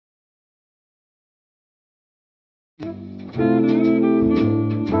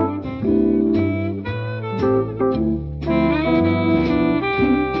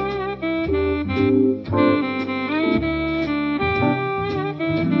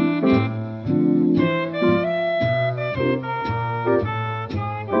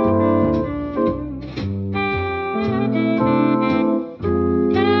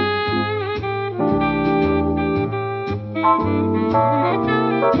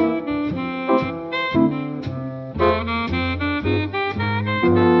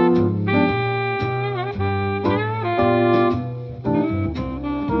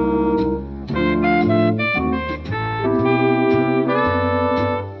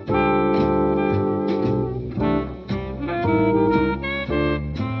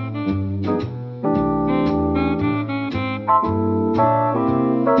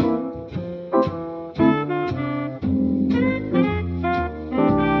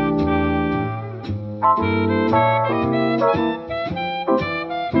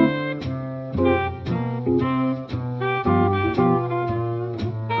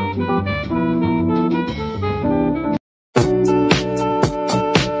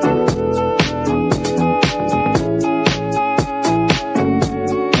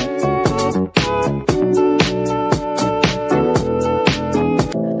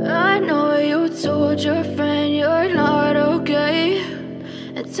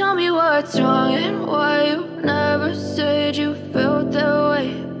Tell me what's wrong and why you never said you felt that way.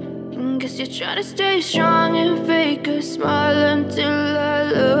 And guess you're trying to stay strong and fake a smile until I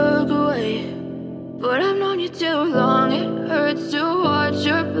look away. But I've known you too long, it hurts to watch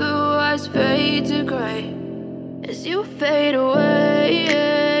your blue eyes fade to gray as you fade away,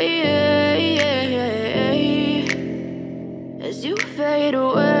 as you fade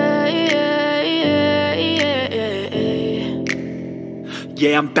away.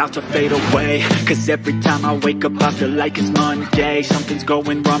 Yeah, I'm about to fade away, cause every time I wake up I feel like it's Monday. Something's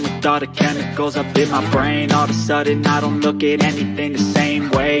going wrong with all the chemicals up in my brain. All of a sudden I don't look at anything the same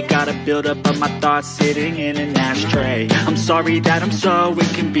way. Gotta build up of my thoughts sitting in an ashtray. I'm sorry that I'm so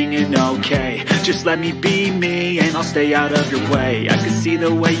inconvenient, okay. Just let me be me and I'll stay out of your way. I can see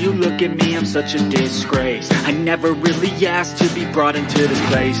the way you look at me, I'm such a disgrace. I never really asked to be brought into this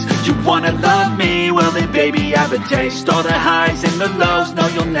place. You wanna love me? Well then baby, have a taste. All the highs and the lows, no,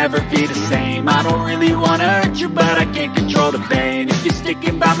 you'll never be the same. I don't really wanna hurt you, but I can't control the pain. If you're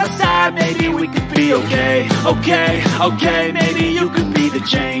sticking by my side, maybe we could be okay. Okay, maybe you could be the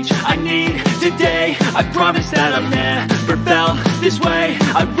change I need today. I promise that I've never felt this way.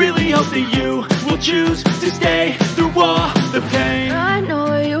 I really hope that you will choose to stay through all the pain. I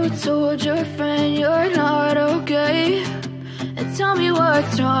know you told your friend you're not okay, and tell me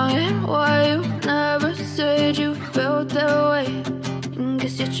what's wrong and why you never said you felt that way.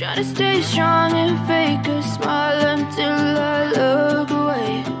 Guess you're trying to stay strong and fake a smile until I look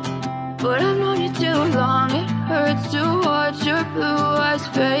away. But I've known you too long, it hurts to watch your blue eyes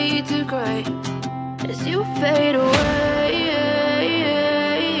fade to gray as you fade away,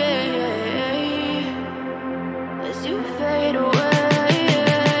 as you fade away,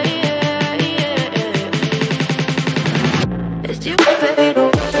 as you fade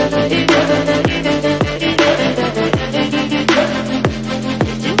away.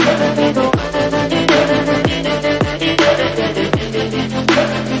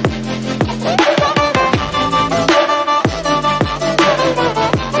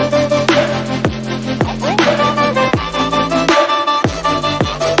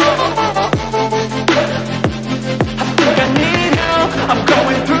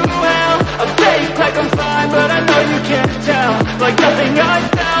 Like nothing I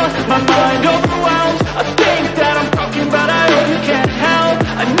found, my mind overwhelmed. I think that I'm broken, but I hope you can't help.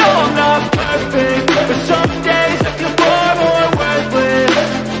 I know I'm not perfect, but some days I feel far more worthless.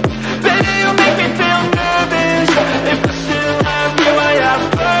 Baby, you make me feel nervous. If I still have you, I have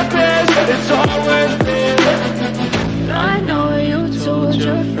purpose. It's all worth it. I know you told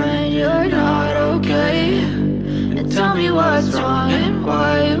your friend you're not okay, and tell me what's wrong and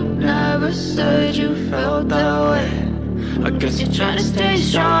why you never said you felt that way. I guess you're trying to stay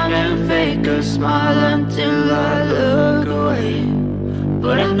strong and fake a smile until I look away.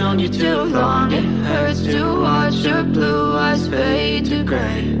 But I've known you too long, it hurts to watch your blue eyes fade to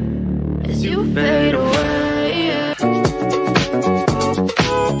gray as you fade away.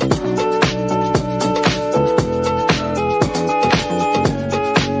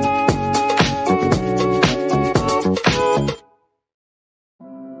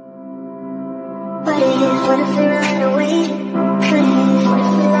 What if we run away? What if we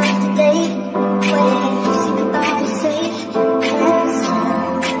lost the day? What if we think about the safe? What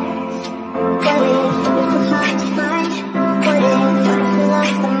if we were hard to find?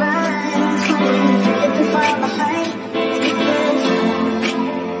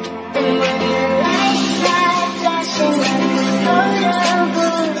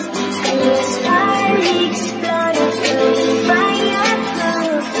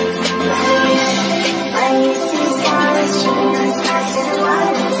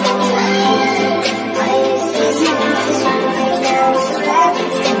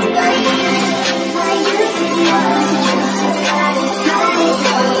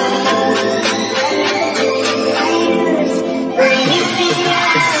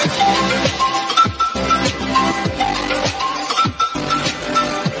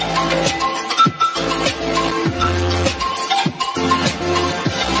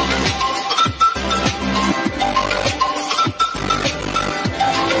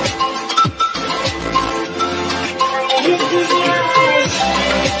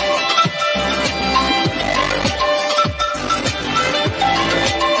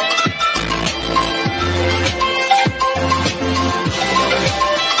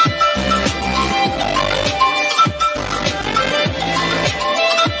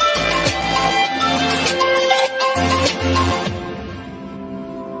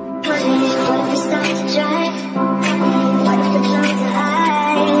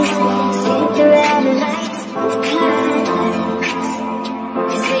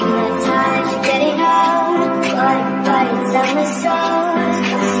 on the stars,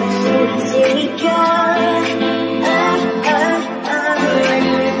 here we go. When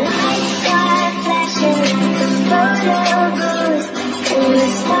the lights start flashing, the photo booth, and the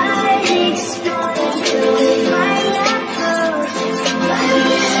stars explode, till we find our proof.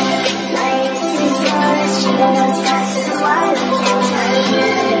 Life is lost, she goes past the waterfall.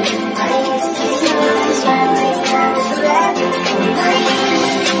 Life is lost, running down forever.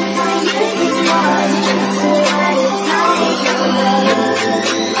 Life is lost, just a lot of time.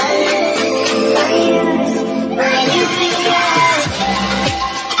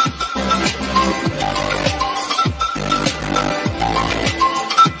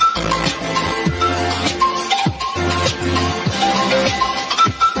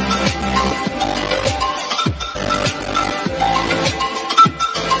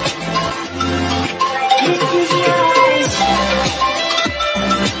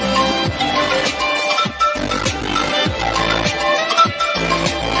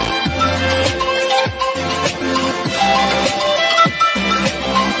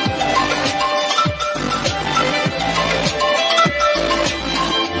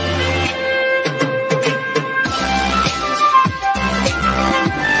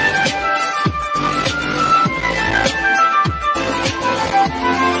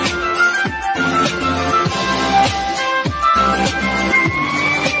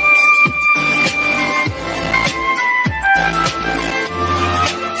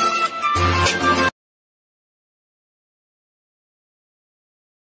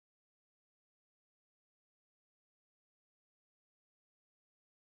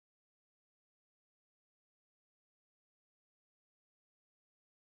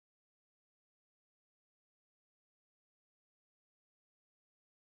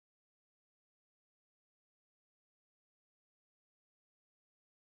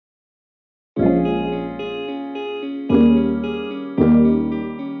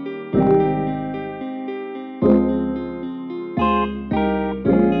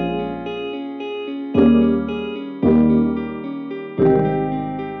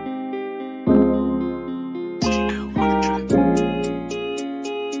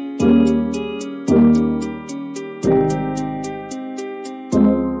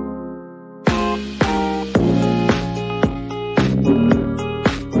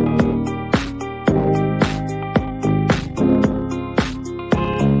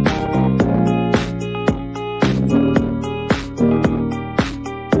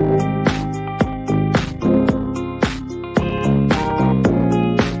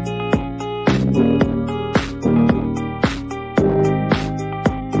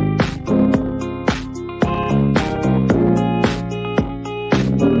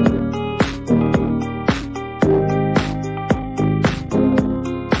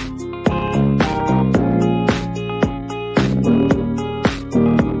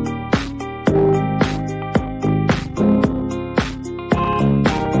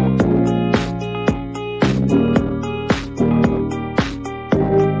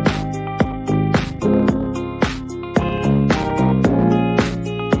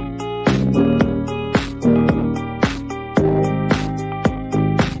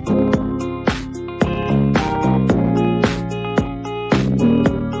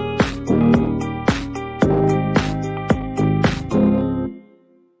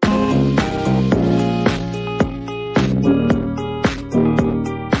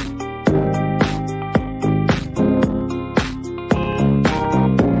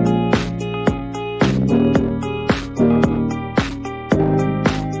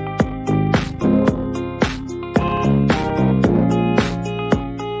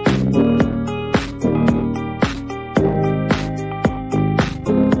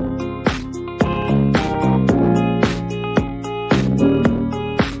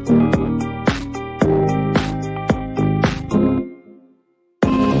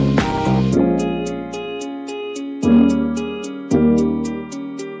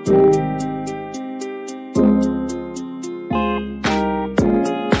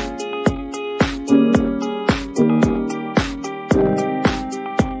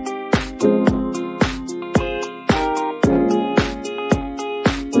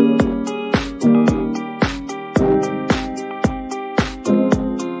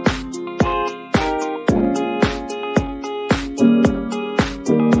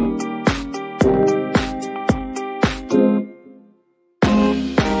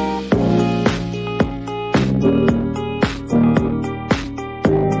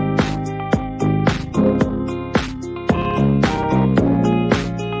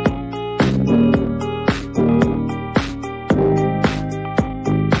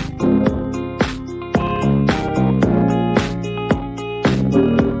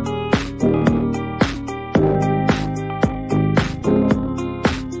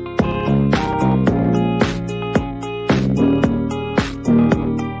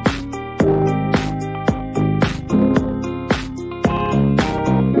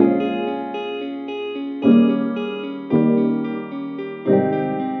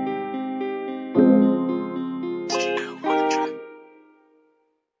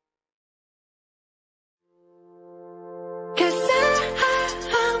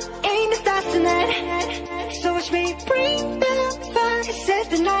 watch me bring the fire, set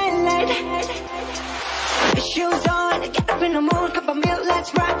the night light. Shoes on, get up in the mood, cup of milk,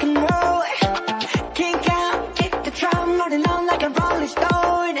 let's rock and roll.